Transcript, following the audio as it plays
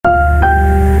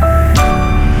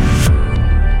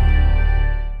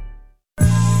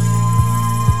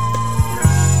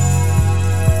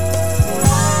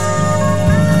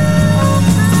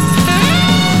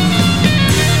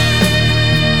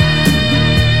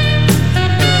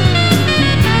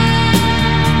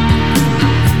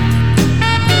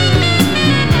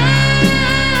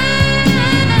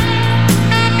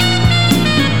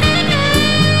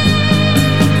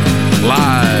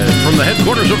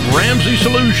of Ramsey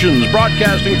Solutions,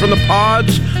 broadcasting from the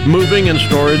Pods Moving and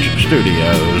Storage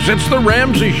Studios. It's the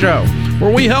Ramsey Show,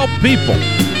 where we help people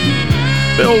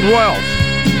build wealth,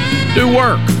 do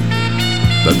work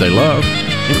that they love,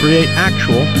 and create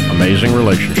actual amazing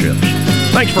relationships.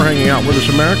 Thanks for hanging out with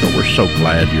us, America. We're so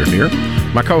glad you're here.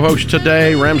 My co-host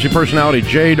today, Ramsey personality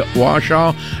Jade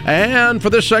Warshaw. And for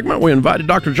this segment, we invited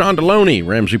Dr. John Deloney,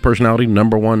 Ramsey personality,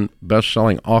 #1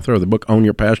 best-selling author of the book Own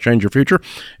Your Past, Change Your Future,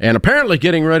 and apparently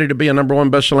getting ready to be a #1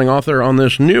 best-selling author on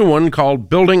this new one called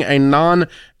Building a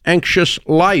Non-Anxious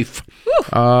Life.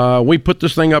 We put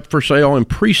this thing up for sale in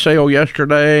pre-sale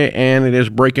yesterday, and it is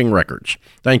breaking records.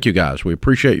 Thank you, guys. We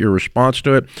appreciate your response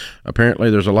to it. Apparently,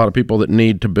 there's a lot of people that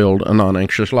need to build a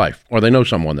non-anxious life, or they know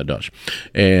someone that does.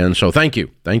 And so thank you.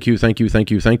 Thank you, thank you, thank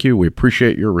you, thank you. We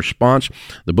appreciate your response.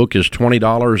 The book is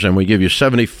 $20, and we give you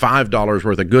 $75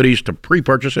 worth of goodies to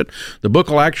pre-purchase it. The book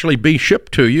will actually be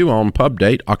shipped to you on pub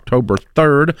date, October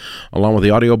 3rd, along with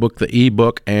the audiobook, the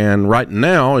ebook, and right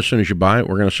now, as soon as you buy it,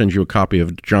 we're going to send you a copy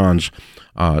of John's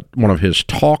one of his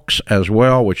talks as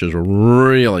well, which is a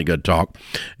really good talk.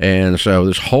 And so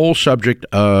this whole subject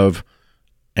of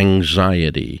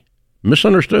anxiety,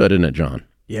 misunderstood, isn't it, John?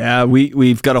 Yeah,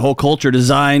 we've got a whole culture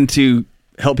designed to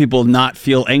help people not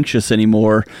feel anxious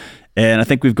anymore. And I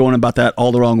think we've gone about that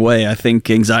all the wrong way. I think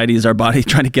anxiety is our body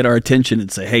trying to get our attention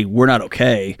and say, hey, we're not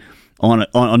okay.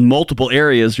 On multiple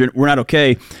areas, we're not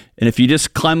okay. And if you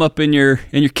just climb up in your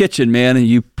kitchen, man, and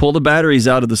you pull the batteries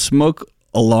out of the smoke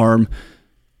alarm,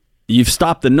 you've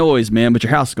stopped the noise, man, but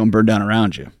your house is going to burn down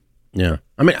around you. Yeah.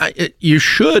 I mean, you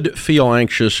should feel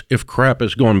anxious if crap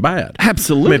is going bad.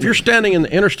 Absolutely. I mean, if you're standing in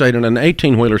the interstate and an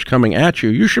 18-wheeler's coming at you,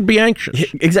 you should be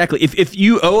anxious. Exactly. If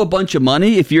you owe a bunch of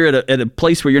money, if you're at a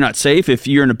place where you're not safe, if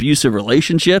you're in an abusive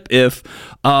relationship, if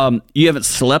you haven't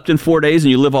slept in 4 days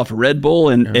and you live off a Red Bull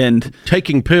and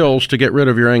taking pills to get rid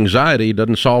of your anxiety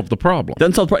doesn't solve the problem.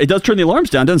 It does turn the alarms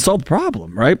down, doesn't solve the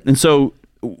problem, right? And so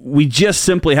we just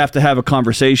simply have to have a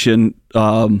conversation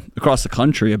across the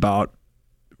country about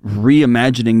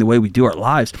reimagining the way we do our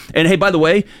lives. And hey, by the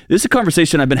way, this is a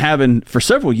conversation I've been having for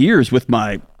several years with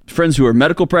my friends who are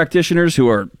medical practitioners, who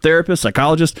are therapists,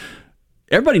 psychologists.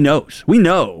 Everybody knows. We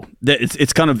know that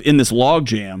it's kind of in this log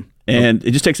jam, and it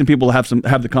just takes some people to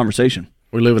have the conversation.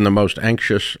 We live in the most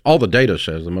anxious, all the data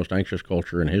says, the most anxious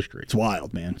culture in history. It's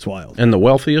wild, man. It's wild. And the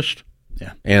wealthiest.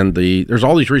 Yeah. And there's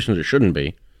all these reasons it shouldn't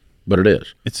be. But it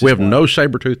is. We have no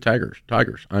saber-toothed tigers.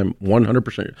 I'm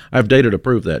 100%. I have data to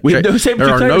prove that. We have no saber-toothed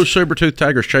tigers. There are no tigers. saber-toothed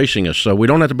tigers chasing us, so we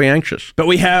don't have to be anxious. But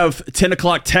we have 10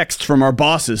 o'clock texts from our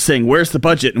bosses saying, where's the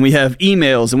budget? And we have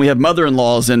emails, and we have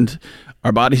mother-in-laws, and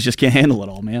our bodies just can't handle it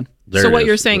all, man. So what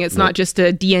you're saying, it's not just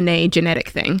a DNA genetic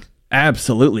thing?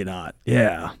 Absolutely not.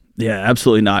 Yeah,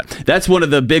 absolutely not. That's one of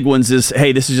the big ones is,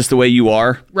 hey, this is just the way you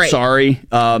are. Right. Sorry.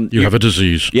 You have a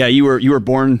disease. Yeah, you were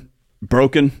born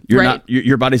broken. You're not.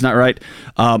 Your body's not right.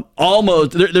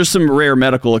 Almost. There's some rare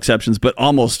medical exceptions, but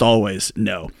almost always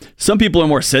no. Some people are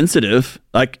more sensitive,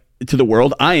 like to the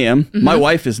world. I am. Mm-hmm. My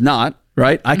wife is not.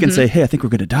 Right. I can say, hey, I think we're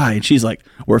going to die, and she's like,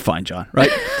 we're fine, John.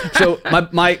 Right. So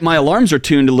my alarms are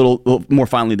tuned a little more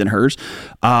finely than hers.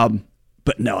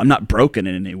 But no, I'm not broken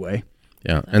in any way.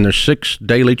 Yeah, and there's 6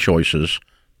 daily choices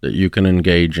that you can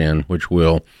engage in, which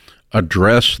will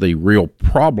address the real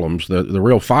problems, the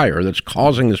real fire that's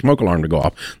causing the smoke alarm to go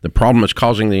off, the problem that's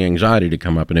causing the anxiety to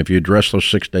come up. And if you address those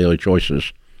 6 daily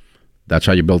choices, that's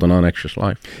how you build a non-anxious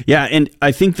life. Yeah, and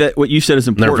I think that what you said is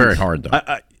important. And they're very hard, though.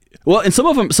 Well, and some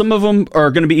of them are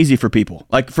going to be easy for people.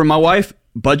 Like for my wife,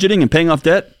 budgeting and paying off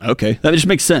debt, okay, that just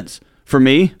makes sense. For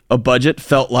me, a budget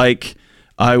felt like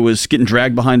I was getting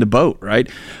dragged behind a boat, right?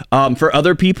 For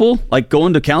other people, like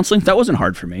going to counseling, that wasn't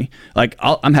hard for me. Like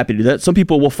I'm happy to do that. Some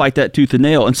people will fight that tooth and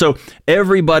nail. And so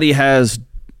everybody has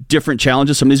different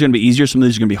challenges. Some of these are going to be easier. Some of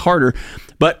these are going to be harder.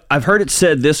 But I've heard it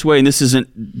said this way, and this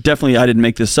isn't definitely, I didn't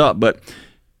make this up, but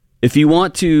if you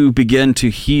want to begin to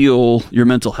heal your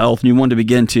mental health and you want to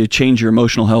begin to change your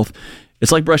emotional health,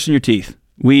 it's like brushing your teeth.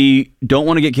 We don't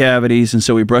want to get cavities, and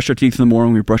so we brush our teeth in the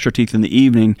morning, we brush our teeth in the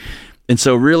evening. And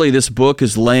so really this book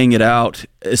is laying it out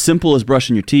as simple as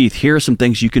brushing your teeth. Here are some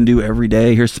things you can do every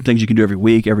day. Here's some things you can do every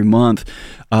week, every month,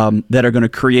 that are going to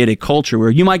create a culture where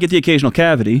you might get the occasional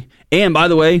cavity. And by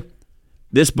the way,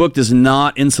 this book does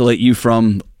not insulate you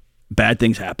from bad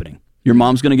things happening. Your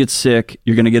mom's going to get sick.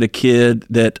 You're going to get a kid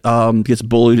that gets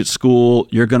bullied at school.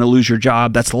 You're going to lose your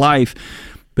job. That's life.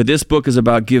 But this book is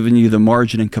about giving you the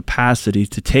margin and capacity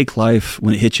to take life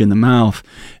when it hits you in the mouth.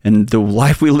 And the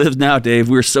life we live now, Dave,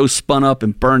 we're so spun up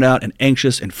and burned out and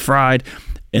anxious and fried.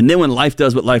 And then when life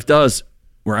does what life does,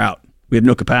 we're out. We have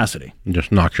no capacity. It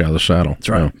just knocks you out of the saddle. That's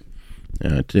right.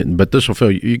 Yeah, but this will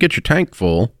fill you. You get your tank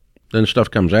full, then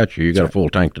stuff comes at you. You got a full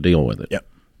tank to deal with it. Yep.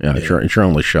 Yeah, it's your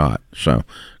only shot. So,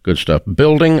 good stuff.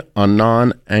 Building a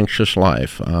Non-Anxious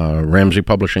Life. Ramsey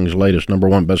Publishing's latest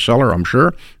 #1 bestseller, I'm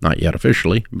sure. Not yet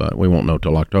officially, but we won't know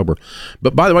till October.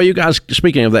 But by the way, you guys,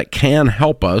 speaking of that, can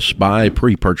help us by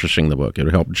pre-purchasing the book.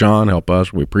 It'll help John, help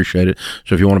us. We appreciate it.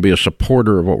 So if you want to be a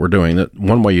supporter of what we're doing, that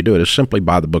one way you do it is simply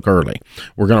buy the book early.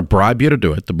 We're going to bribe you to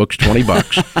do it. The book's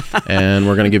 $20, and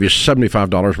we're going to give you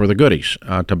 $75 worth of goodies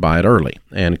to buy it early.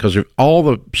 And because all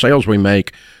the sales we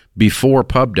make before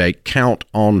pub date count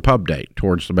on pub date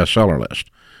towards the bestseller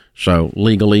list. So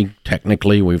legally,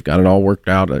 technically, we've got it all worked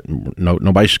out.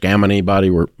 Nobody's scamming anybody.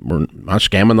 We're not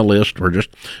scamming the list. We're just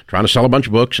trying to sell a bunch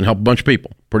of books and help a bunch of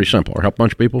people. Pretty simple. Or help a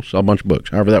bunch of people, sell a bunch of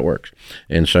books, however that works.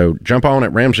 And so jump on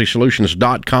at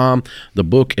RamseySolutions.com. The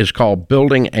book is called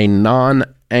Building a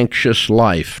Non-Anxious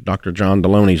Life, Dr. John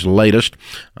Deloney's latest.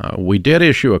 We did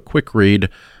issue a quick read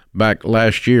back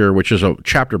last year, which is a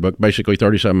chapter book, basically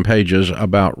 37 pages,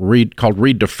 called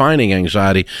Redefining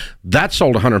Anxiety. That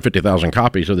sold 150,000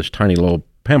 copies of this tiny little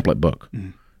pamphlet book,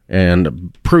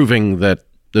 and proving that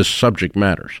this subject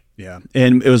matters. Yeah,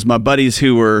 and it was my buddies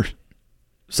who were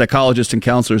psychologists and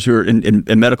counselors who were and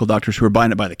medical doctors who were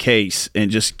buying it by the case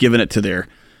and just giving it to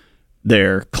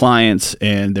their clients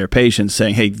and their patients,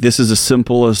 saying, hey, this is as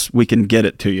simple as we can get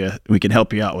it to you. We can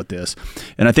help you out with this.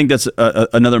 And I think that's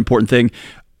another important thing.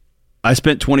 I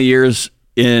spent 20 years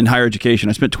in higher education.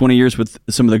 I spent 20 years with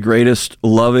some of the greatest,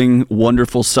 loving,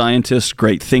 wonderful scientists,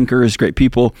 great thinkers, great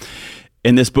people.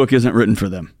 And this book isn't written for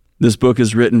them. This book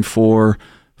is written for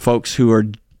folks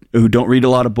who don't read a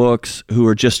lot of books, who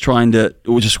are just trying to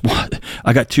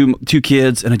I got two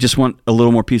kids and I just want a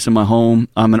little more peace in my home.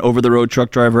 I'm an over-the-road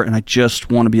truck driver and I just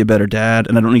want to be a better dad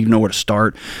and I don't even know where to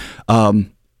start.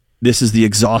 This is the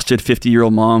exhausted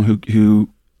 50-year-old mom who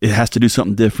it has to do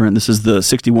something different. This is the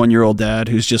 61-year-old dad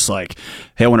who's just like,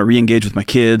 hey, I want to re-engage with my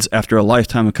kids after a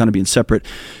lifetime of kind of being separate.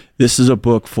 This is a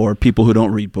book for people who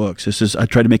don't read books. I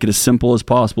try to make it as simple as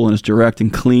possible and as direct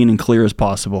and clean and clear as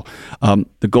possible.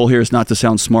 The goal here is not to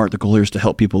sound smart. The goal here is to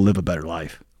help people live a better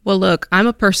life. Well, look, I'm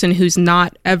a person who's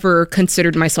not ever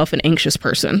considered myself an anxious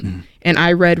person. And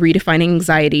I read Redefining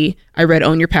Anxiety. I read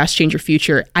Own Your Past, Change Your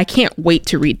Future. I can't wait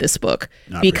to read this book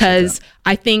because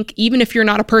I think even if you're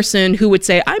not a person who would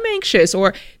say, I'm anxious,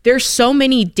 or there's so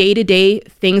many day-to-day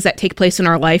things that take place in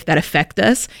our life that affect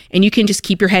us, and you can just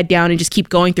keep your head down and just keep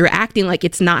going through acting like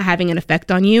it's not having an effect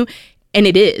on you. And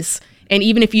it is. And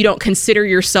even if you don't consider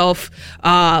yourself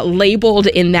labeled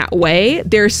in that way,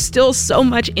 there's still so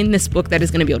much in this book that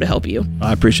is going to be able to help you.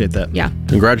 I appreciate that. Yeah.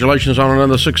 Congratulations on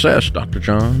another success, Dr.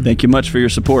 John. Thank you much for your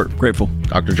support. Grateful.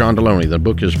 Dr. John Deloney. The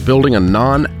book is Building a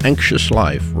Non-Anxious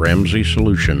Life,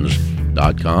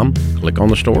 RamseySolutions.com. Click on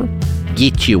the store.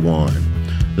 Get you one.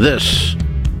 This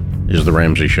is The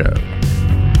Ramsey Show.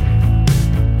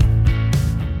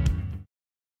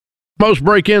 Most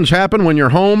break-ins happen when your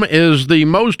home is the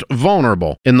most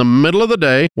vulnerable, in the middle of the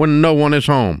day when no one is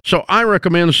home. So I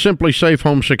recommend Simply Safe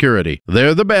Home Security.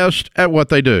 They're the best at what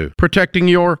they do, protecting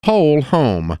your whole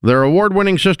home. Their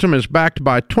award-winning system is backed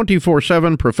by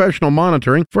 24/7 professional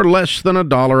monitoring for less than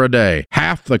 $1 a day,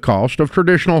 half the cost of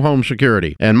traditional home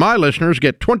security. And my listeners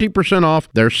get 20% off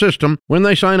their system when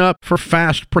they sign up for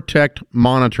Fast Protect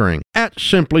monitoring at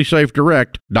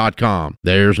simplysafedirect.com.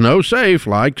 There's no safe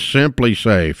like Simply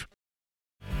Safe.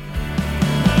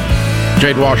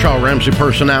 Jade Warshaw, Ramsey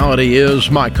Personality, is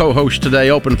my co-host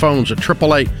today. Open phones at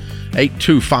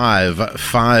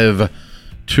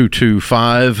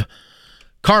 888-825-5225.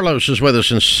 Carlos is with us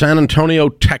in San Antonio,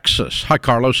 Texas. Hi,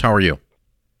 Carlos. How are you?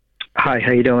 Hi,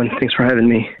 how you doing? Thanks for having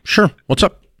me. Sure. What's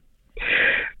up?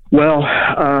 Well,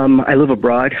 I live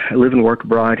abroad. I live and work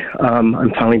abroad.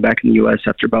 I'm finally back in the U.S.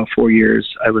 after about 4 years.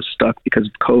 I was stuck because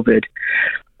of COVID.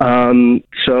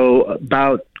 So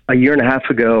about a year and a half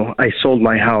ago, I sold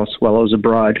my house while I was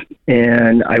abroad,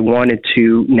 and I wanted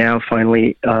to now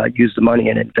finally use the money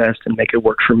and invest and make it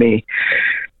work for me.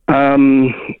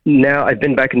 Now I've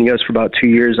been back in the U.S. for about 2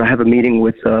 years. I have a meeting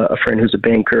with a friend who's a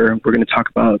banker. We're going to talk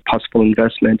about possible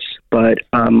investments, but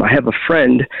I have a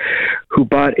friend who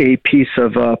bought a piece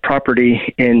of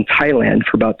property in Thailand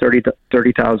for about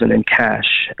 $30,000 in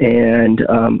cash, and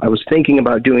I was thinking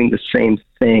about doing the same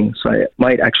thing, so I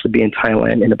might actually be in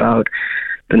Thailand in about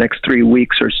the next 3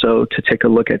 weeks or so to take a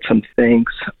look at some things.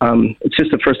 It's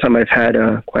just the first time I've had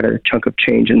quite a chunk of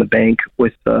change in the bank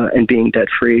with and being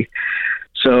debt-free.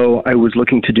 So I was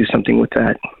looking to do something with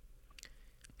that.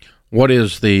 What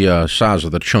is the size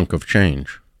of the chunk of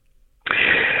change?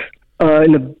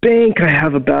 In the bank, I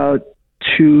have about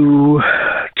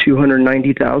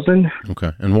 $290,000.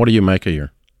 Okay. And what do you make a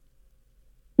year?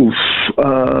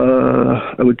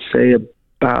 I would say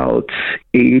about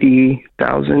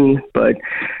 80,000, but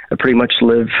I pretty much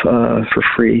live for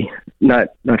free. Not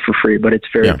for free, but it's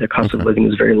very the cost of living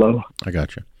is very low. I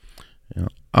got you.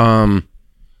 Yeah.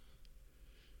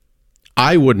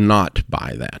 I would not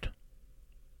buy that.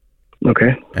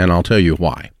 Okay. And I'll tell you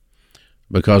why.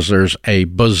 Because there's a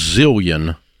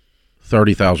bazillion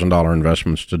 $30,000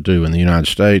 investments to do in the United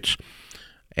States,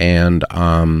 and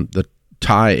the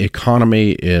Thai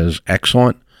economy is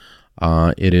excellent.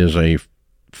 It is a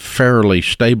fairly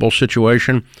stable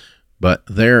situation, but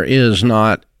there is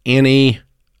not any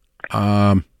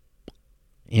close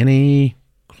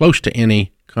to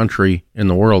any country in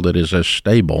the world that is as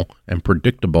stable and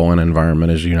predictable an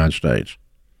environment as the United States.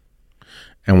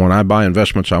 And when I buy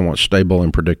investments, I want stable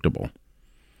and predictable.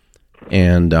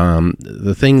 And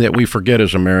the thing that we forget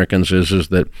as Americans is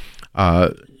that,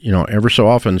 ever so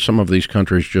often some of these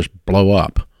countries just blow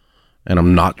up. And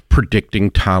I'm not predicting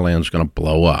Thailand's going to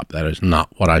blow up. That is not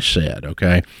what I said,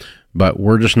 okay? But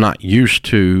we're just not used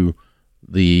to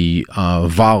the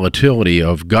volatility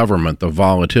of government, the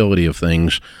volatility of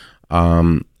things.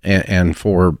 And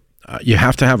for you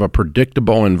have to have a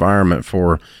predictable environment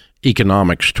for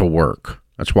economics to work.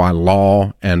 That's why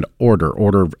law and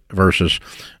order versus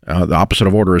the opposite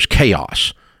of order is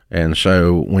chaos. And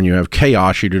so when you have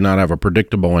chaos, you do not have a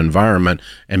predictable environment,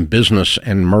 and business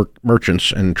and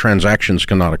merchants and transactions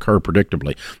cannot occur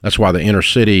predictably. That's why the inner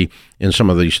city in some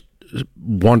of these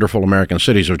wonderful American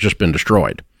cities have just been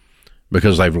destroyed,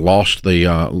 because they've lost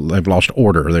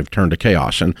order. They've turned to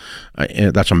chaos, and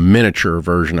that's a miniature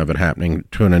version of it happening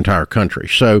to an entire country.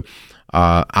 So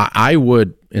I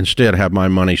would instead have my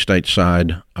money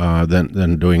stateside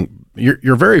than doing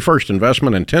your very first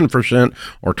investment, and 10%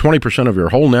 or 20% of your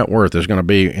whole net worth is going to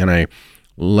be in a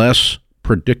less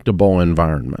predictable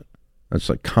environment. That's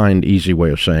a kind, easy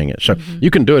way of saying it. So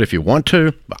you can do it if you want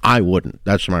to, but I wouldn't.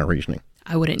 That's my reasoning.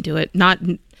 I wouldn't do it.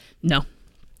 No.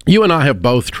 You and I have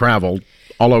both traveled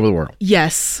all over the world.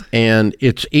 Yes. And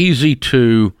it's easy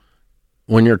to,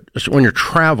 when you're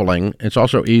traveling, it's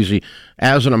also easy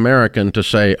as an American to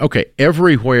say, okay,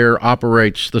 everywhere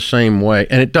operates the same way,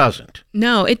 and it doesn't.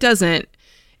 No, it doesn't.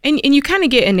 And you kind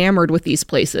of get enamored with these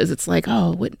places. It's like,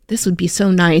 this would be so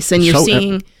nice. And you're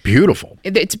seeing... beautiful.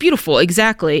 It's beautiful,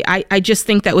 exactly. I just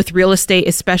think that with real estate,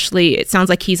 especially, it sounds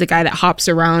like he's a guy that hops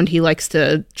around. He likes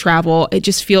to travel. It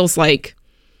just feels like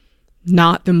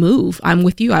not the move. I'm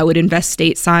with you. I would invest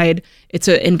stateside. It's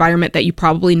an environment that you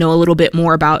probably know a little bit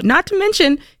more about. Not to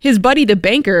mention his buddy, the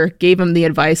banker, gave him the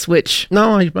advice, which...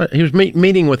 No, he was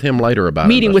meeting with him later about it.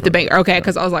 Meeting with the banker. Okay,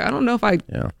 because I was like, I don't know if I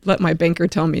let my banker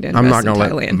tell me to invest I'm not going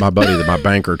to let my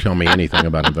banker tell me anything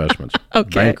about investments.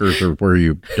 Okay. Bankers are where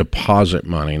you deposit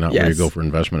money, not where you go for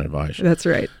investment advice. That's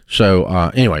right. So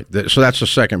anyway, so that's the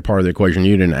second part of the equation.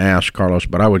 You didn't ask, Carlos,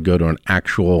 but I would go to an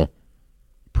actual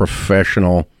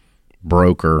professional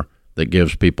broker that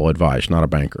gives people advice, not a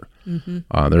banker.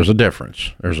 There's a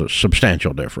difference. There's a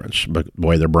substantial difference, but the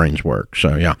way their brains work.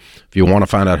 So yeah, if you want to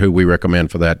find out who we recommend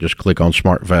for that, just click on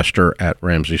SmartVestor at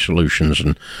Ramsey Solutions,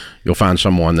 and you'll find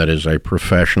someone that is a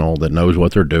professional that knows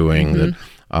what they're doing,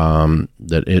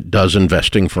 that it does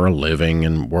investing for a living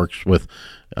and works with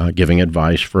giving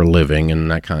advice for a living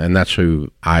and that kind. And that's who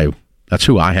I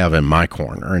have in my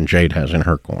corner, and Jade has in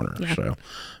her corner. Yeah. So.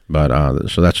 But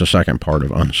so that's the second part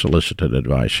of unsolicited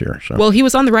advice here. So. Well, he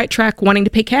was on the right track wanting to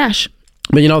pay cash.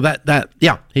 But he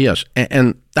is.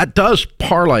 And that does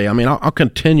parlay. I mean, I'll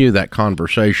continue that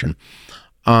conversation.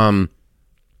 I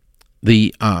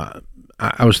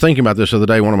was thinking about this the other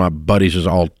day. One of my buddies is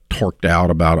all torqued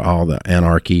out about all the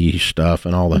anarchy stuff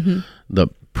and all the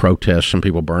protests and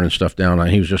people burning stuff down. And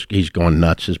he's going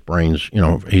nuts. His brain's,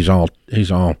 he's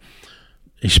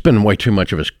spending way too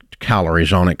much of his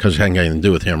calories on it because it hasn't got anything to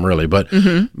do with him really. But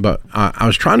I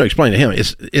was trying to explain to him,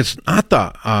 it's not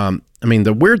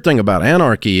the weird thing about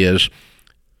anarchy is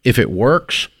if it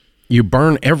works, you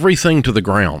burn everything to the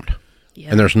ground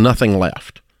and there's nothing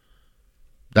left.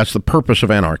 That's the purpose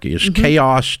of anarchy, is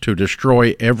chaos to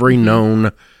destroy every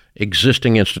known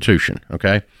existing institution.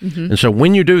 Okay. And so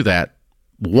when you do that,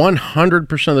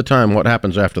 100% of the time, what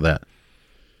happens after that?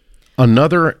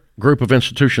 Another group of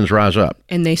institutions rise up.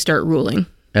 And they start ruling.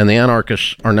 And the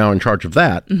anarchists are now in charge of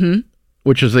that,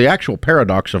 which is the actual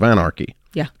paradox of anarchy.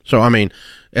 Yeah. So, I mean,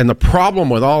 and the problem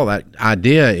with all of that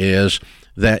idea is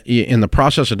that in the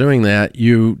process of doing that,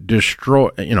 you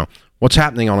destroy, what's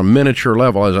happening on a miniature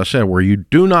level, as I said, where you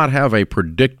do not have a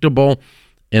predictable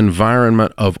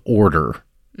environment of order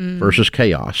versus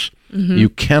chaos. You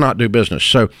cannot do business.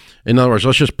 So, in other words,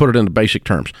 let's just put it into basic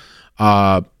terms.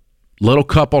 Little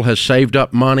couple has saved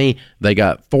up money. They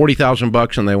got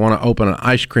 $40,000 and they want to open an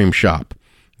ice cream shop.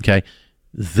 Okay.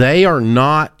 they are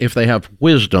not, if they have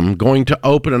wisdom, going to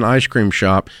open an ice cream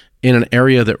shop in an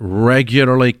area that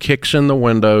regularly kicks in the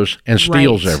windows and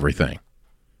steals everything,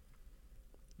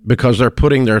 because they're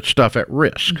putting their stuff at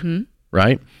risk,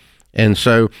 right? And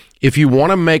so if you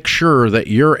want to make sure that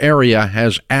your area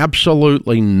has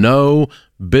absolutely no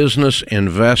business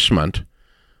investment,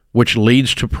 which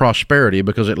leads to prosperity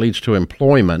because it leads to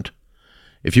employment,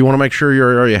 if you want to make sure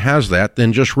your area has that,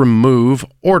 then just remove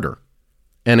order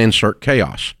and insert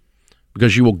chaos,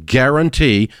 because you will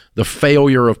guarantee the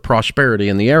failure of prosperity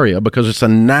in the area, because it's a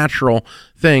natural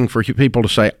thing for people to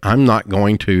say, I'm not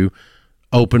going to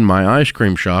open my ice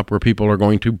cream shop where people are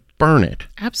going to burn it.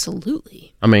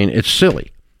 Absolutely. I mean, it's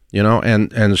silly,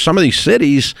 and some of these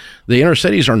cities, the inner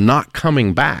cities, are not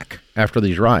coming back after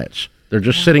these riots. They're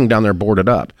just sitting down there boarded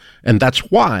up. And that's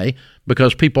why,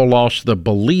 because people lost the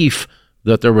belief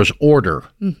that there was order.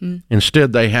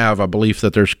 Instead, they have a belief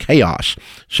that there's chaos.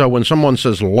 So when someone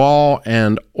says law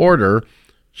and order,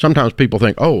 sometimes people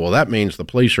think, oh, well, that means the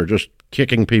police are just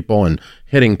kicking people and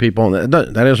hitting people. And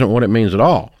that isn't what it means at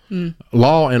all.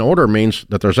 Law and order means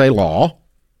that there's a law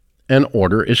and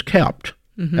order is kept,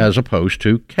 as opposed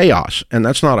to chaos. And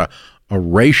that's not a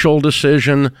racial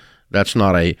decision. That's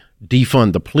not a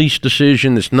defund the police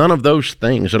decision. It's none of those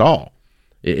things at all.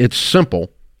 It's simple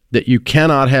that you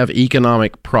cannot have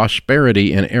economic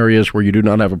prosperity in areas where you do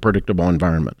not have a predictable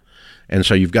environment. And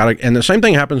so you've got to, and the same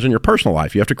thing happens in your personal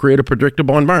life. You have to create a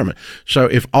predictable environment. So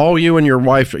if all you and your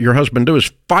wife, your husband do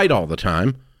is fight all the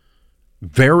time,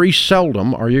 very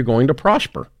seldom are you going to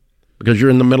prosper, because you're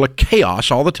in the middle of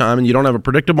chaos all the time and you don't have a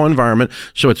predictable environment.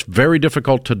 So it's very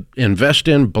difficult to invest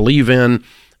in, believe in,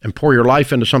 and pour your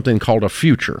life into something called a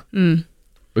future.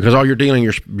 Because all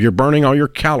you're burning all your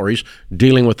calories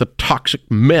dealing with the toxic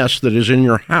mess that is in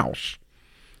your house.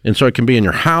 And so it can be in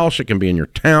your house, it can be in your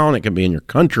town, it can be in your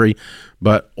country,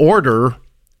 but order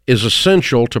is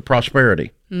essential to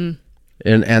prosperity. And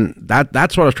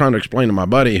that's what I was trying to explain to my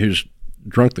buddy who's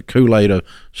drunk the Kool-Aid of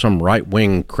some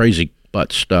right-wing crazy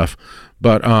butt stuff.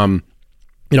 But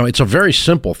it's a very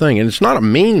simple thing, and it's not a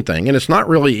mean thing, and it's not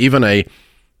really even a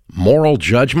moral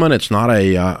judgment. It's not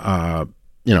a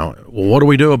what do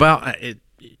we do about it?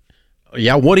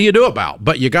 Yeah, what do you do about?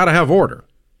 But you got to have order.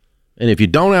 And if you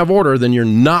don't have order, then you're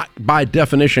not, by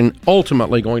definition,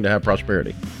 ultimately going to have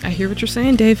prosperity. I hear what you're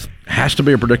saying, Dave. It has to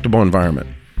be a predictable environment.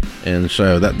 And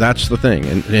so that's the thing.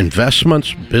 And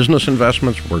investments, business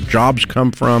investments, where jobs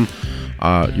come from,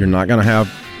 you're not going to have,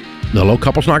 the little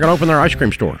couple's not going to open their ice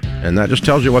cream store. And that just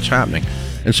tells you what's happening.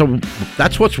 And so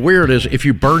that's what's weird, is if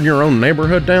you burn your own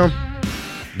neighborhood down,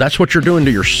 that's what you're doing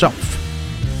to yourself.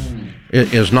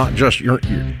 It is not just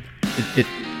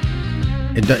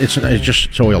it's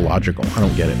just so illogical. I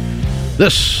don't get it.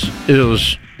 This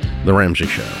is The Ramsey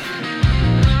Show.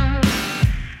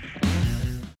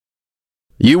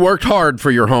 You worked hard for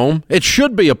your home. It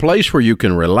should be a place where you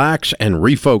can relax and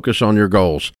refocus on your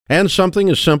goals. And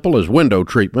something as simple as window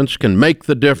treatments can make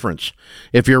the difference.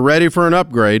 If you're ready for an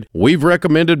upgrade, we've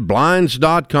recommended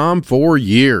Blinds.com for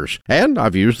years, and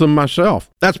I've used them myself.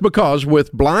 That's because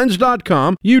with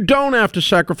Blinds.com, you don't have to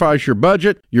sacrifice your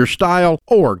budget, your style,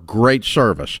 or great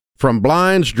service. From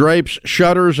blinds, drapes,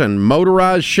 shutters, and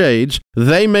motorized shades,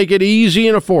 they make it easy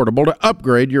and affordable to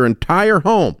upgrade your entire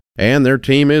home. And their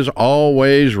team is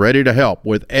always ready to help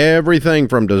with everything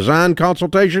from design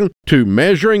consultation to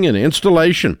measuring and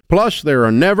installation. Plus, there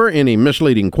are never any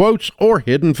misleading quotes or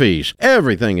hidden fees.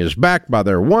 Everything is backed by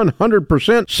their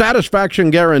 100%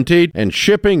 satisfaction guaranteed, and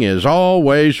shipping is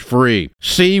always free.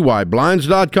 See why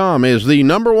Blinds.com is the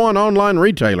 #1 online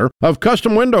retailer of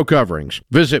custom window coverings.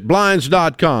 Visit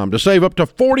Blinds.com to save up to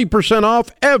 40%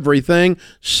 off everything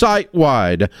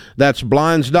site-wide. That's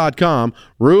Blinds.com.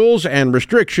 Rules and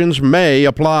restrictions may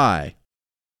apply.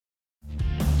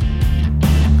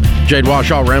 Jade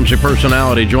Washaw, Ramsey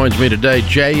Personality, joins me today.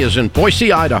 Jay is in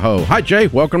Boise, Idaho. Hi, Jay.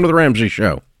 Welcome to The Ramsey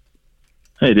Show.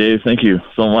 Hey, Dave. Thank you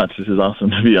so much. This is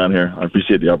awesome to be on here. I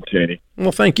appreciate the opportunity.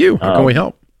 Well, thank you. How can we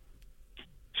help?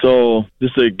 So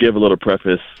just to give a little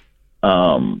preface,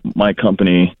 my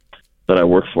company that I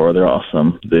work for, they're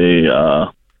awesome.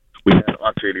 We had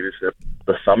Entree Leadership,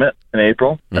 the summit in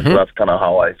April. And so that's kind of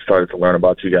how I started to learn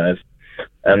about you guys.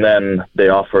 And then they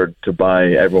offered to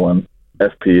buy everyone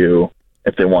FPU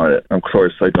if they wanted it. Of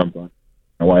course, I jumped on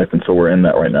my wife, and so we're in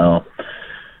that right now.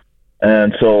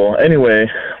 And so anyway,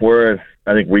 we're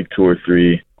I think week 2 or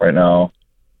 3 right now.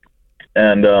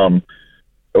 And I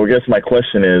guess my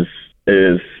question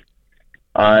is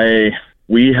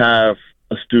we have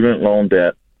a student loan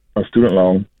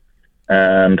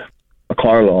and a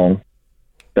car loan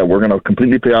that we're going to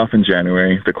completely pay off in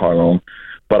January, the car loan.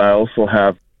 But I also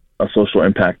have a social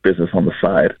impact business on the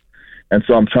side. And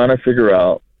so I'm trying to figure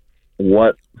out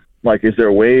is there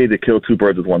a way to kill two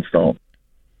birds with one stone?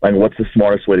 Like, what's the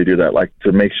smartest way to do that? Like,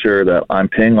 to make sure that I'm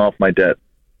paying off my debt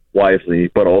wisely,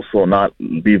 but also not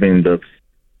leaving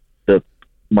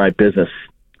my business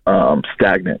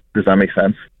stagnant. Does that make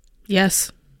sense?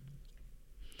 Yes.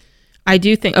 I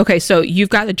do think, okay, so you've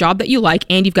got a job that you like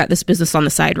and you've got this business on the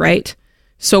side, right?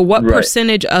 So what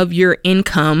percentage of your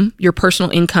income, your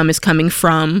personal income, is coming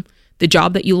from the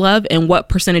job that you love, and what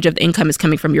percentage of the income is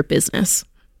coming from your business?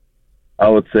 I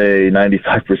would say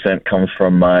 95% comes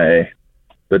from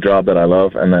the job that I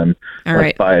love, and then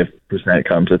 5%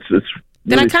 comes. It's then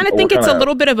really, I kind of think it's a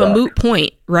little bit of a moot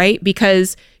point, right?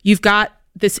 Because you've got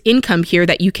this income here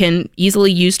that you can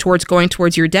easily use towards going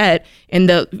towards your debt, and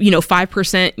the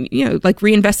 5%, like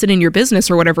reinvest it in your business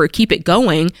or whatever, keep it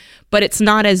going. But it's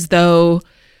not as though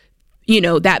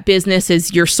that business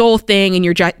is your sole thing and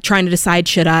you're trying to decide,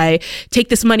 should I take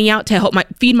this money out to help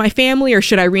feed my family, or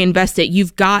should I reinvest it?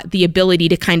 You've got the ability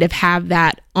to kind of have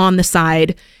that on the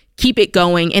side, keep it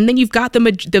going, and then you've got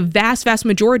the vast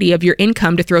majority of your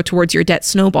income to throw towards your debt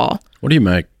snowball. What do you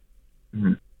make?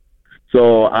 Mm-hmm.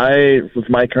 So with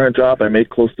my current job, I make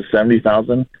close to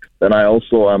 $70,000. Then I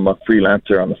also am a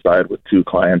freelancer on the side with 2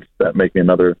 clients that make me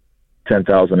another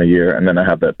 $10,000 a year, and then I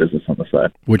have that business on the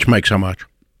side. Which makes how much?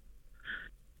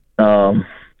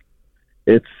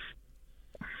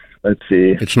 Let's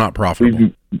see. It's not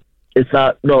profitable. It's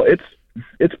not. No,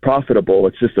 it's profitable.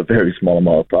 It's just a very small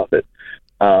amount of profit.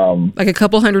 Like a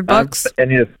couple $100.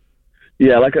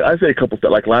 Like I say, a couple.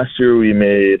 Like last year, we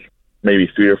made maybe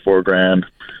 $3,000 or $4,000.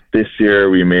 This year,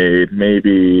 we made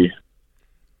maybe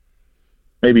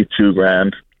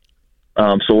 $2,000.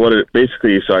 So what it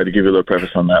basically, sorry to give you a little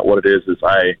preface on that. What it is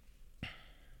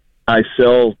I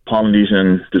sell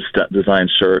Polynesian design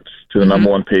shirts to the number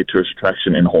one paid tourist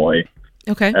attraction in Hawaii.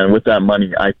 Okay. And with that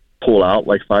money, I pull out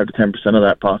like 5 to 10% of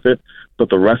that profit, but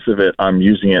the rest of it, I'm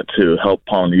using it to help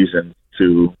Polynesians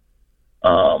to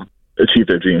achieve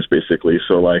their dreams, basically.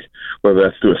 So, like, whether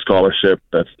that's through a scholarship,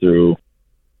 that's through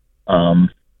home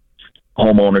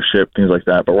ownership, things like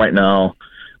that. But right now,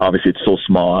 obviously, it's so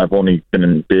small. I've only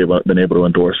been able to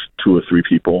endorse 2 or 3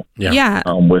 people. Yeah.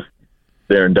 With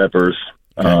their endeavors.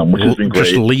 Which has been great.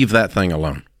 Just leave that thing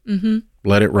alone. Mm-hmm.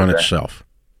 Let it run itself.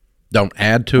 Don't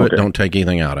add to it. Don't take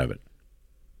anything out of it.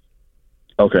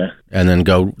 Okay. And then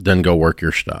go work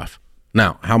your stuff.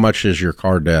 Now, how much is your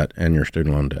car debt and your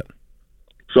student loan debt?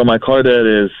 So my car debt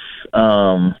is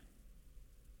 $10,000.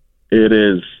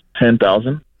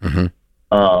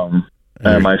 Mm-hmm.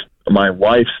 And my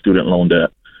wife's student loan debt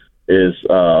is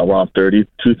around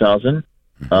 $32,000.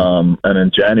 And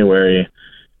in January,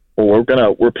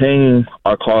 we're paying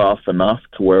our car off enough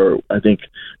to where I think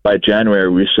by January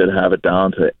we should have it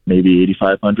down to maybe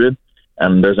 $8,500.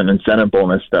 And there's an incentive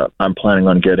bonus that I'm planning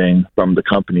on getting from the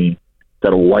company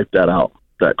that'll wipe that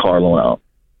car loan out.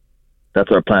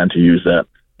 That's our plan, to use that.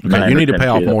 Okay, you need to pay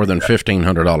off more than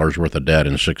 $1,500 worth of debt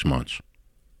in 6 months.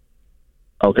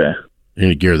 Okay. You need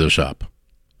to gear this up.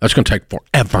 That's going to take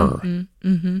forever.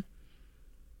 Mm-hmm.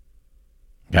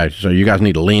 Okay, so you guys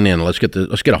need to lean in. Let's get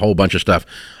a whole bunch of stuff.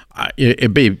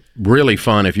 It'd be really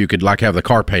fun if you could have the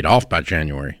car paid off by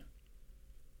January.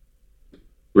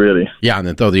 Really? Yeah, and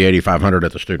then throw the $8,500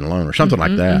 at the student loan or something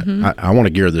like that. Mm-hmm. I want to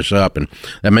gear this up, and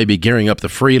that may be gearing up the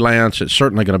freelance. It's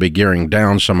certainly going to be gearing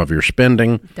down some of your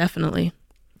spending. Definitely.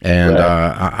 And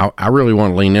I really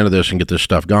want to lean into this and get this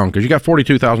stuff going, because you got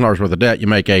 $42,000 worth of debt. You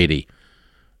make $80,000.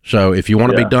 So if you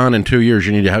want to be done in 2 years,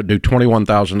 you need to do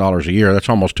 $21,000 a year. That's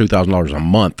almost $2,000 a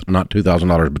month, not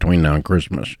 $2,000 between now and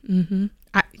Christmas. Mm-hmm.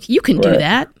 You can do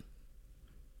that.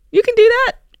 You can do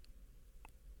that.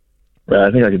 Yeah,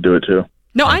 I think I could do it too.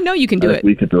 No, I know you can do it.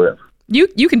 We can do it. You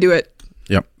can do it.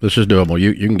 Yep, this is doable.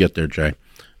 You can get there, Jay.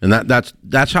 And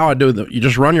that's how I do it. You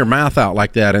just run your math out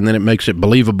like that, and then it makes it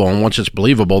believable. And once it's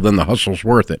believable, then the hustle's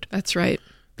worth it. That's right.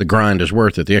 The grind is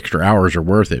worth it. The extra hours are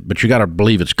worth it. But you got to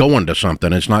believe it's going to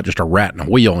something. It's not just a rat in a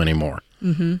wheel anymore.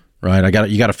 Mm-hmm. Right?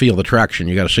 You got to feel the traction.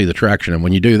 You got to see the traction. And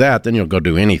when you do that, then you'll go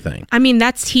do anything. I mean,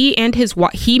 that's he and his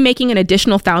wife. He making an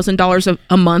additional $1,000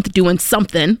 a month doing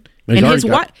something. And his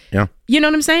wife. Yeah. You know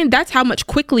what I'm saying? That's how much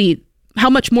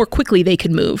more quickly they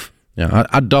could move. Yeah.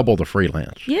 I double the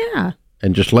freelance. Yeah.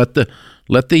 And just let the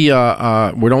we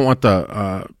don't want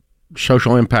the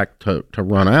social impact to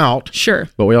run out. Sure.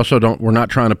 But we're not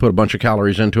trying to put a bunch of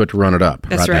calories into it to run it up.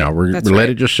 That's right. Now. We let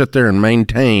it just sit there and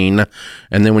maintain.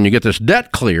 And then when you get this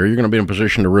debt clear, you're going to be in a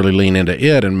position to really lean into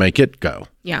it and make it go.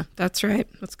 Yeah, that's right.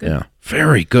 That's good. Yeah.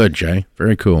 Very good, Jay.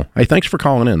 Very cool. Hey, thanks for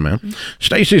calling in, man. Mm-hmm.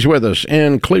 Stacy's with us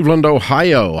in Cleveland,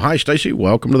 Ohio. Hi, Stacy.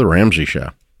 Welcome to the Ramsey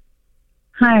Show.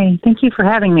 Hi, thank you for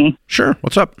having me. Sure.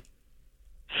 What's up?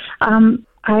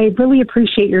 I really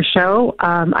appreciate your show.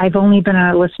 I've only been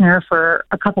a listener for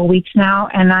a couple weeks now,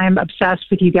 and I'm obsessed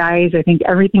with you guys. I think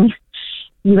everything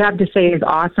you have to say is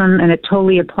awesome, and it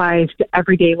totally applies to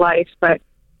everyday life. But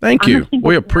thank you.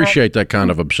 We appreciate that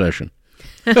kind of obsession.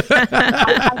 Yes,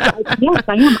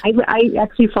 I am. I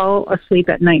actually fall asleep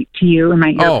at night to you in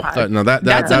my earpods.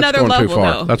 That's another going level, too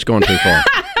far. though. That's going too far.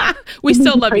 We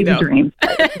still love you, though. Dreams.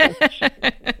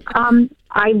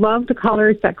 I love the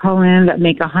callers that call in that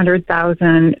make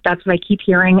 100,000. That's what I keep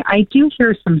hearing. I do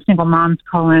hear some single moms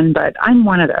call in, but I'm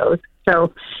one of those.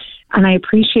 So, and I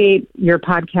appreciate your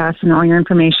podcast and all your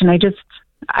information.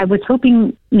 I was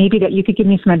hoping maybe that you could give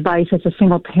me some advice as a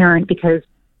single parent, because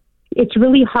it's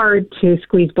really hard to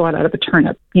squeeze blood out of a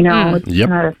turnip.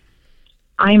 Yep.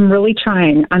 I'm really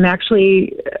trying. I'm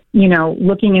actually,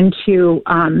 looking into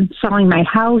selling my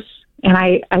house, and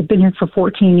I've been here for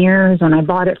 14 years, and I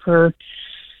bought it for,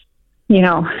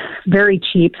 very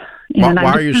cheap. And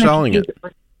why are you selling it?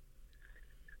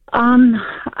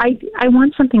 I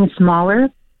want something smaller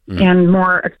and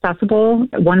more accessible,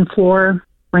 1-floor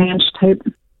ranch type.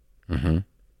 Mm-hmm.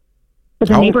 But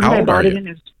the neighborhood I bought it in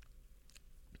is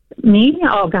me.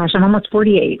 Oh gosh, I'm almost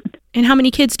 48. And how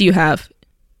many kids do you have?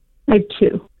 I have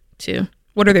two. Two.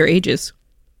 What are their ages?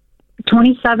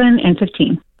 27 and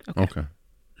 15. Okay.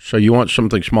 So you want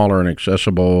something smaller and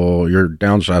accessible. You're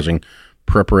downsizing,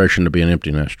 preparation to be an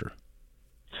empty nester.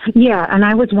 Yeah, and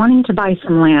I was wanting to buy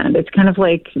some land. It's kind of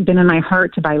like been in my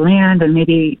heart to buy land and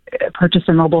maybe purchase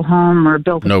a mobile home or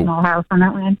build a small house on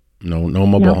that land. No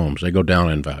mobile homes. They go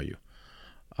down in value.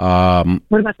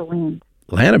 What about the land?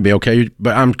 Land would be okay,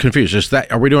 but I'm confused.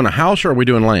 Are we doing a house or are we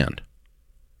doing land?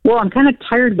 Well, I'm kind of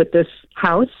tired with this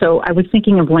house, so I was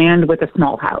thinking of land with a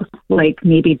small house, like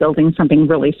maybe building something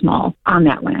really small on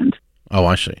that land. Oh,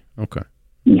 I see. Okay.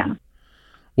 Yeah.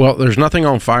 Well, there's nothing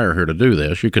on fire here to do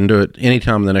this. You can do it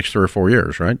anytime in the next 3 or 4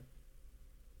 years, right?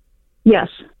 Yes.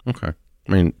 Okay.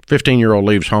 I mean, 15-year-old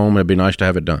leaves home. It'd be nice to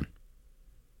have it done.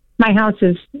 My house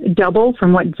is double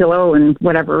from what Zillow and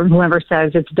whoever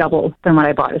says it's double than what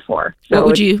I bought it for. So what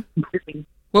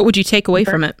would you take away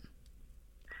from it?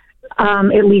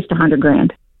 At least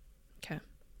 $100,000. Okay.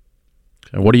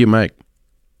 What do you make?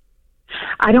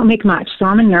 I don't make much. So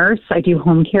I'm a nurse. I do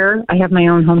home care. I have my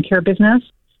own home care business.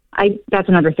 That's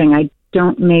another thing. I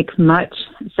don't make much.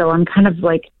 So I'm kind of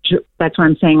like, that's what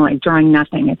I'm saying, like drawing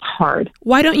nothing. It's hard.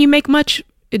 Why don't you make much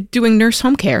doing nurse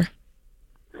home care?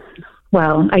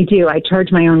 Well, I do. I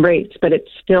charge my own rates, but it's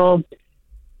still...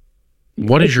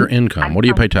 What is your income? What do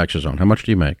you pay taxes on? How much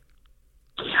do you make?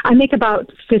 I make about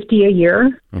 $50 a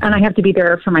year, and I have to be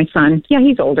there for my son. Yeah,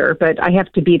 he's older, but I have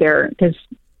to be there because,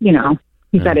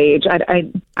 he's that age.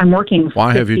 I'm working.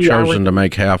 Why have you chosen to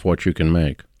make half what you can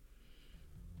make?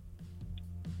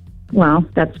 Well,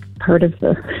 that's part of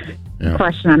the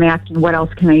question I'm asking. What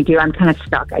else can I do? I'm kind of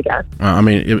stuck, I guess.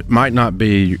 It might not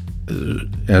be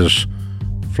as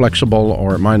flexible,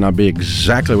 or it might not be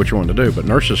exactly what you want to do, but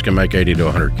nurses can make $80 to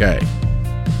 $100K,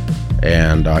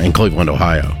 and in Cleveland,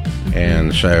 Ohio.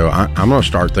 And so I'm going to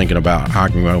start thinking about how I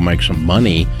can go make some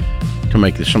money to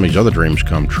make some of these other dreams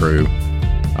come true.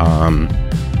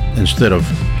 Instead of,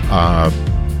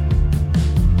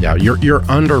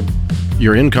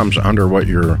 your income's under what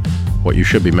you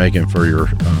should be making for your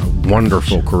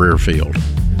wonderful career field.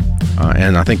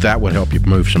 And I think that would help you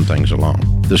move some things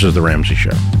along. This is The Ramsey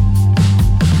Show.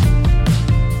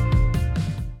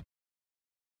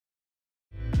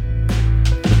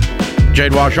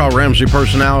 Jade Washaw, Ramsey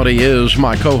Personality, is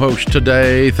my co-host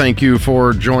today. Thank you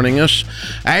for joining us.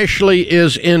 Ashley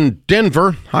is in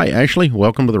Denver. Hi, Ashley.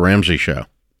 Welcome to The Ramsey Show.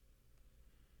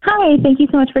 Hi. Thank you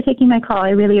so much for taking my call.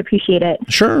 I really appreciate it.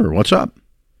 Sure. What's up?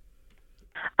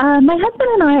 My husband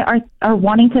and I are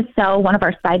wanting to sell one of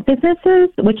our side businesses,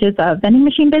 which is a vending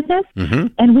machine business. Mm-hmm.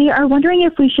 And we are wondering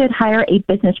if we should hire a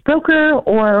business broker,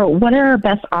 or what are our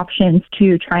best options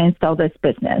to try and sell this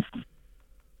business.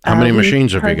 How many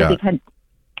machines have you got?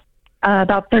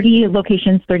 About 30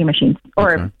 locations, 30 machines,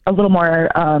 or a little more.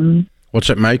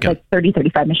 What's it making? Like 30,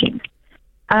 35 machines.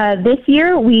 This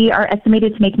year, we are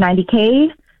estimated to make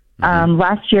 $90K.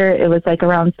 Last year, it was like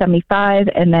around 75,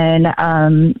 and then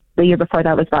the year before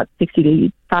that was about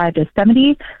 65 to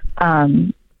 70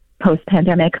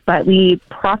 post-pandemic. But we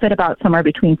profit about somewhere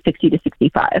between 60 to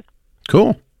 65.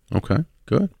 Cool. Okay.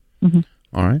 Good. Mm-hmm.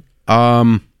 All right.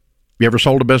 You ever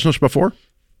sold a business before?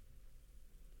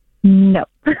 No.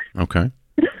 Okay.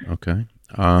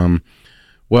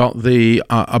 Well,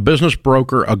 a business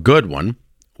broker, a good one,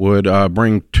 would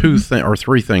bring two or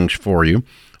three things for you.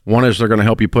 One is they're going to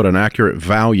help you put an accurate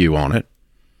value on it,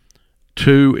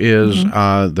 2 is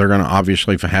they're going to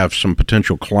obviously have some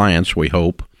potential clients, we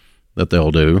hope, that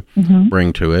they'll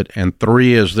bring to it. And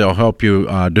 3 is they'll help you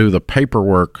do the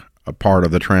paperwork part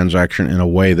of the transaction in a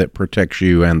way that protects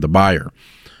you and the buyer.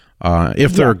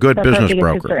 If they're a good business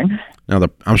broker. Concern. Now,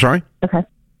 I'm sorry? Okay.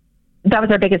 That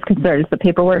was our biggest concern, is the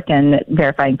paperwork and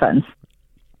verifying funds.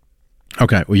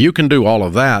 Okay. Well, you can do all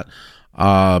of that.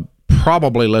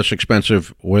 Probably less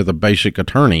expensive with a basic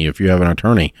attorney if you have an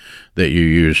attorney that you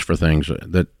use for things.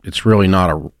 That it's really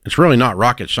not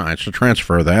rocket science to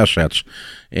transfer the assets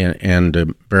and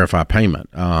to verify payment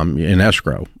in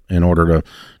escrow in order to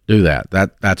do that.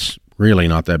 That's really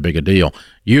not that big a deal.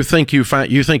 You think you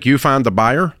find the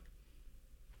buyer?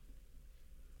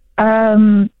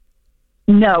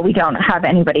 No, we don't have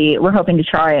anybody. We're hoping to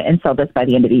try and sell this by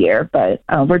the end of the year, but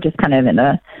we're just kind of in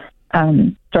the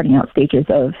starting out stages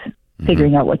of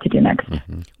figuring out what to do next.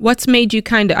 What's made you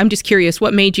I'm just curious,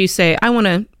 what made you say,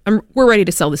 we're ready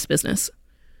to sell this business?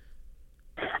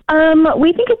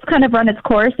 We think it's kind of run its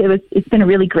course. It's been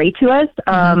really great to us.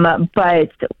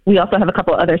 But we also have a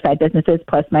couple other side businesses,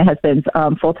 plus my husband's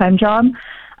full-time job.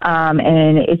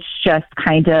 And it's just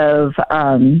kind of,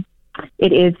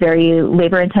 it is very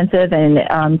labor intensive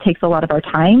and takes a lot of our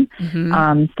time.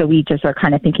 So we just are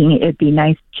kind of thinking it'd be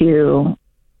nice to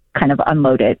kind of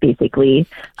unload it, basically.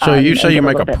 So you say you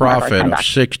make a profit of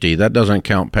 60. That doesn't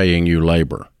count paying you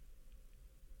labor.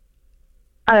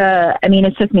 I mean,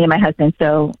 it's just me and my husband,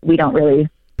 so we don't really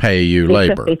pay you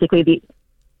labor. Basically,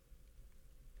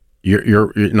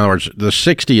 you're in other words, the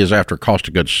 60 is after cost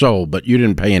of goods sold, but you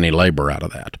didn't pay any labor out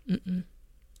of that.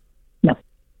 No.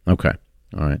 Okay.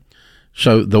 All right.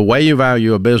 So the way you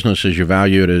value a business is you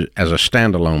value it as a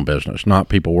standalone business, not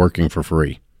people working for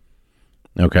free.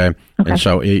 Okay. And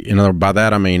so, by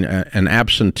that I mean an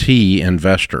absentee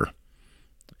investor.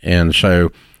 And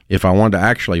so, if I wanted to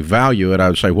actually value it, I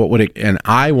would say, what would it? And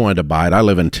I wanted to buy it. I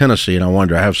live in Tennessee, and I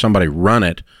wanted to have somebody run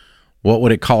it. What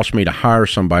would it cost me to hire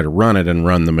somebody to run it and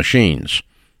run the machines?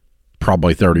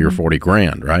 Probably 30 or 40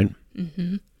 grand, right?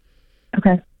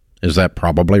 Okay. Is that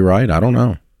probably right? I don't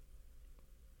know.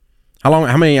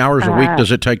 How many hours a week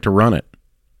does it take to run it?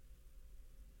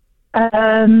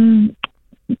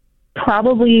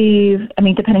 Probably, I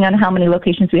mean, depending on how many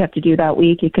locations we have to do that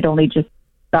week, it could only just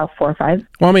about 4 or 5.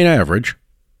 Well, I mean, average.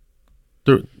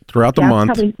 Throughout the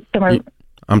month.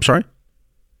 I'm sorry?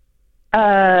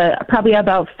 Probably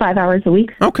about 5 hours a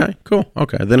week. Okay, cool.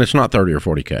 Okay, then it's not 30 or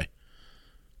 40K.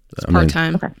 It's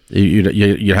part-time. Okay.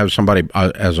 You have somebody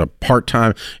as a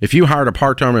part-time. If you hired a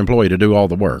part-time employee to do all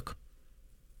the work,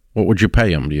 what would you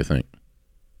pay them, do you think?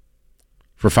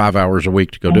 For 5 hours a week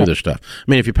to go do this stuff.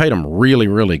 I mean, if you paid them really,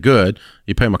 really good,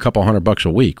 you pay them a couple $100 a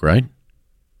week, right?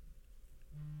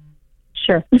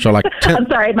 Sure. So like, I'm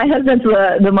sorry, my husband's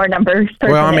the more numbers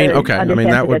person. Well, I mean, okay. I mean,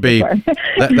 that would be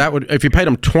that would, if you paid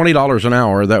them $20 an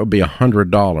hour, that would be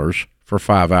 $100 for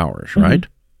 5 hours, right?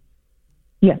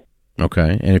 Yeah.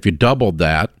 Okay, and if you doubled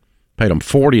that, paid them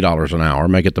 $40 an hour,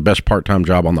 make it the best part-time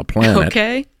job on the planet.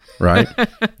 Okay. Right.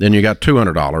 Then you got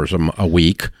 $200 a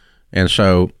week. And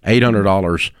so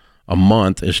 $800 a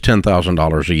month is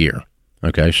 $10,000 a year.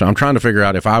 Okay, so I'm trying to figure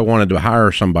out if I wanted to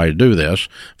hire somebody to do this,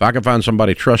 if I could find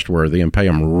somebody trustworthy and pay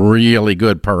them really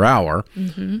good per hour,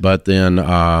 but then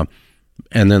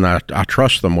and then I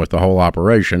trust them with the whole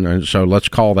operation, and so let's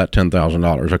call that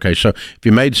 $10,000. Okay, so if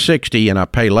you made 60 and I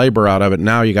pay labor out of it,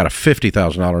 now you got a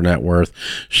 $50,000 net worth,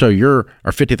 so or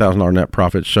 $50,000 net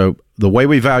profit. So the way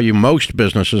we value most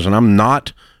businesses, and I'm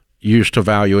not used to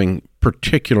valuing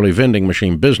particularly vending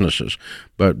machine businesses,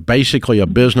 but basically a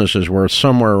business is worth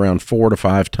somewhere around 4 to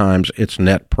 5 times its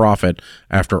net profit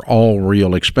after all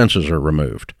real expenses are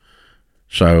removed.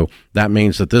 So that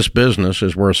means that this business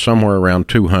is worth somewhere around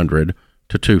 200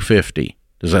 to 250.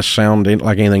 Does that sound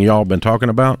like anything y'all been talking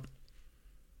about?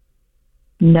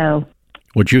 No.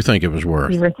 What'd you think it was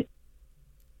worth?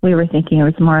 We were thinking it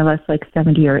was more or less like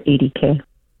 70 or 80K.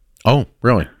 Oh,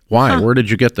 really? Why? Where did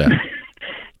you get that?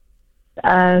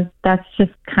 That's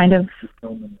just kind of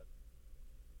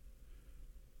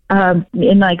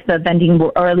in like the vending,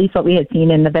 or at least what we had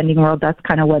seen in the vending world. That's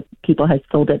kind of what people had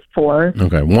sold it for.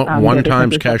 Okay, one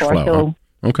times cash flow. So, huh?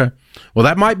 Okay, well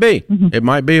that might be. It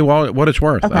might be what it's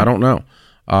worth. Okay. I don't know.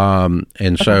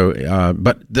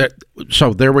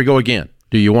 So there we go again.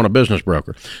 Do you want a business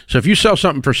broker? So if you sell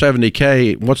something for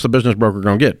 $70K, what's the business broker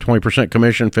going to get? 20%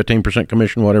 commission, 15%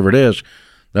 commission, whatever it is.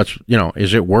 That's,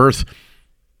 is it worth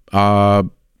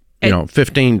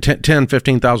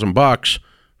 $15,000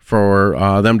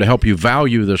 for them to help you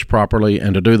value this properly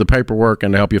and to do the paperwork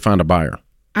and to help you find a buyer?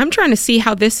 I'm trying to see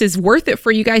how this is worth it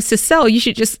for you guys to sell. You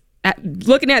should just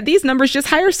looking at these numbers, just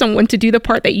hire someone to do the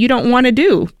part that you don't want to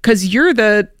do, because you're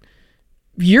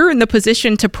in the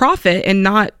position to profit and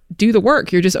not do the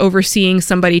work. You're just overseeing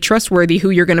somebody trustworthy who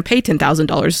you're going to pay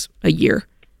 $10,000 a year.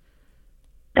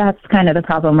 That's kind of the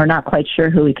problem. We're not quite sure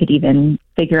who we could even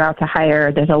figure out to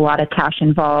hire. There's a lot of cash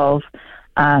involved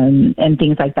and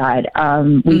things like that.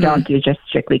 We don't do just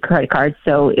strictly credit cards,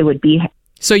 so it would be.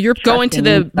 So you're going to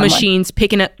the machines,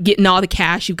 picking up, getting all the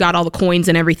cash. You've got all the coins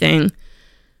and everything.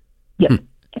 Yep.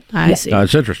 I see.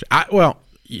 That's interesting.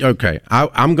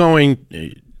 I'm going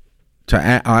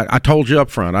to. I told you up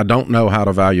front, I don't know how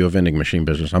to value a vending machine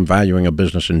business. I'm valuing a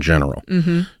business in general.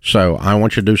 So I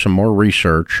want you to do some more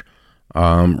research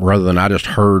rather than I just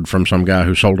heard from some guy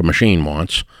who sold a machine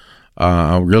once.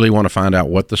 I really want to find out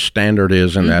what the standard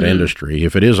is in that industry.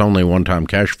 If it is only one-time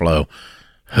cash flow,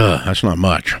 that's not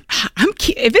much.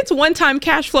 If it's one-time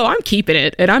cash flow, I'm keeping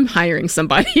it and I'm hiring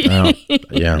somebody.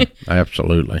 Yeah,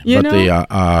 absolutely.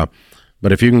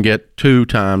 But if you can get 2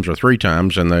 times or 3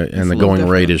 times, and the going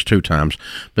rate is 2 times,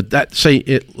 but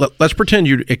let's pretend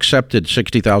you accepted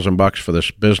 $60,000 for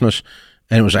this business,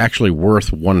 and it was actually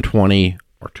worth $120,000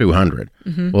 or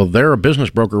 $200,000. Well, there a business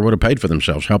broker would have paid for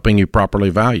themselves, helping you properly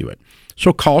value it.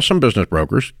 So call some business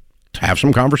brokers, have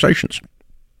some conversations,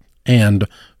 and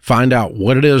find out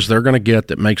what it is they're going to get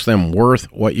that makes them worth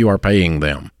what you are paying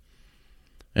them.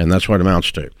 And that's what it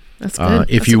amounts to. That's good.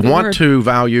 If you want to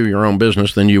value your own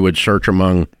business, then you would search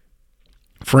among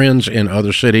friends in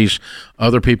other cities,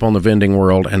 other people in the vending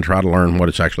world, and try to learn what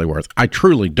it's actually worth. I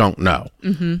truly don't know.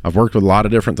 I've worked with a lot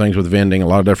of different things with vending, a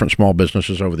lot of different small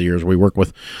businesses over the years. We work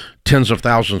with tens of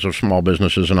thousands of small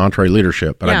businesses in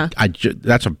EntreLeadership. But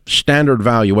that's a standard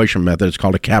valuation method. It's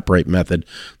called a cap rate method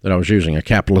that I was using, a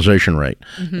capitalization rate.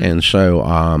 And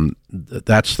so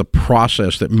that's the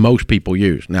process that most people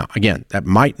use. Now, again, that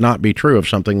might not be true of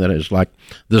something that is like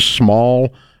this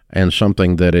small and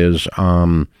something that is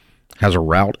has a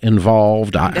route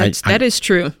involved. That is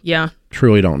true. Yeah.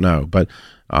 Truly don't know, but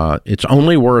it's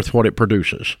only worth what it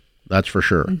produces. That's for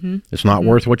sure. It's not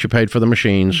worth what you paid for the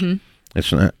machines.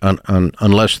 It's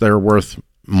unless they're worth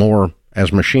more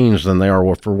as machines than they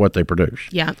are for what they produce.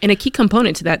 Yeah, and a key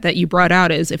component to that you brought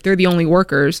out is if they're the only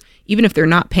workers, even if they're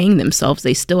not paying themselves,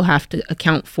 they still have to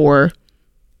account for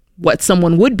what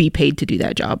someone would be paid to do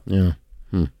that job. Yeah.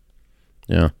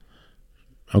 Yeah.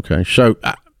 Okay, so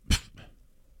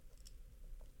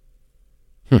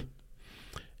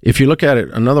if you look at it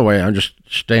another way, I'm just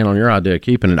staying on your idea of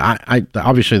keeping it. I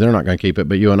obviously they're not going to keep it,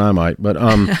 but you and I might. But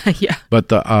yeah.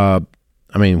 But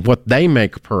what they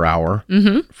make per hour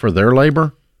for their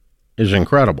labor is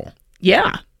incredible.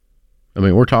 Yeah. I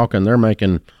mean, we're talking they're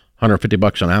making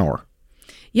 $150 an hour.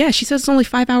 Yeah, she says it's only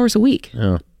 5 hours a week.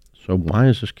 Yeah. So why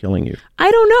is this killing you?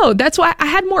 I don't know. That's why I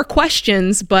had more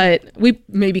questions, but we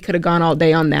maybe could have gone all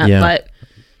day on that. Yeah. But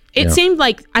it seemed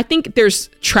like, I think there's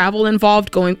travel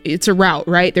involved it's a route,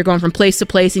 right? They're going from place to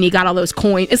place and you got all those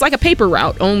coins. It's like a paper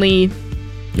route, only.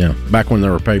 Yeah, back when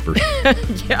there were papers.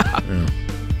 Yeah.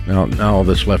 Now all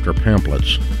that's left are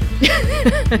pamphlets.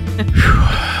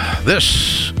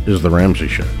 This is The Ramsey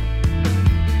Show.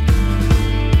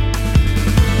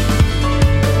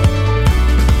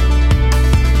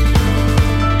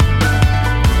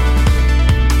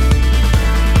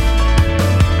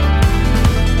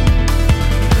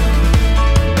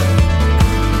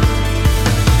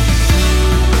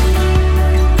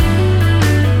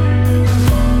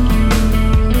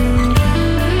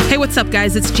 What's up,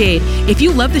 guys? It's Jade. If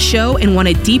you love the show and want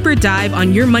a deeper dive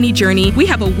on your money journey, we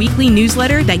have a weekly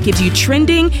newsletter that gives you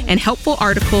trending and helpful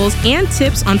articles and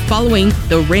tips on following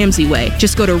the Ramsey way.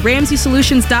 Just go to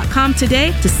RamseySolutions.com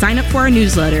today to sign up for our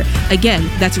newsletter.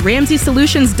 Again, that's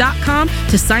RamseySolutions.com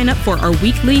to sign up for our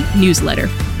weekly newsletter.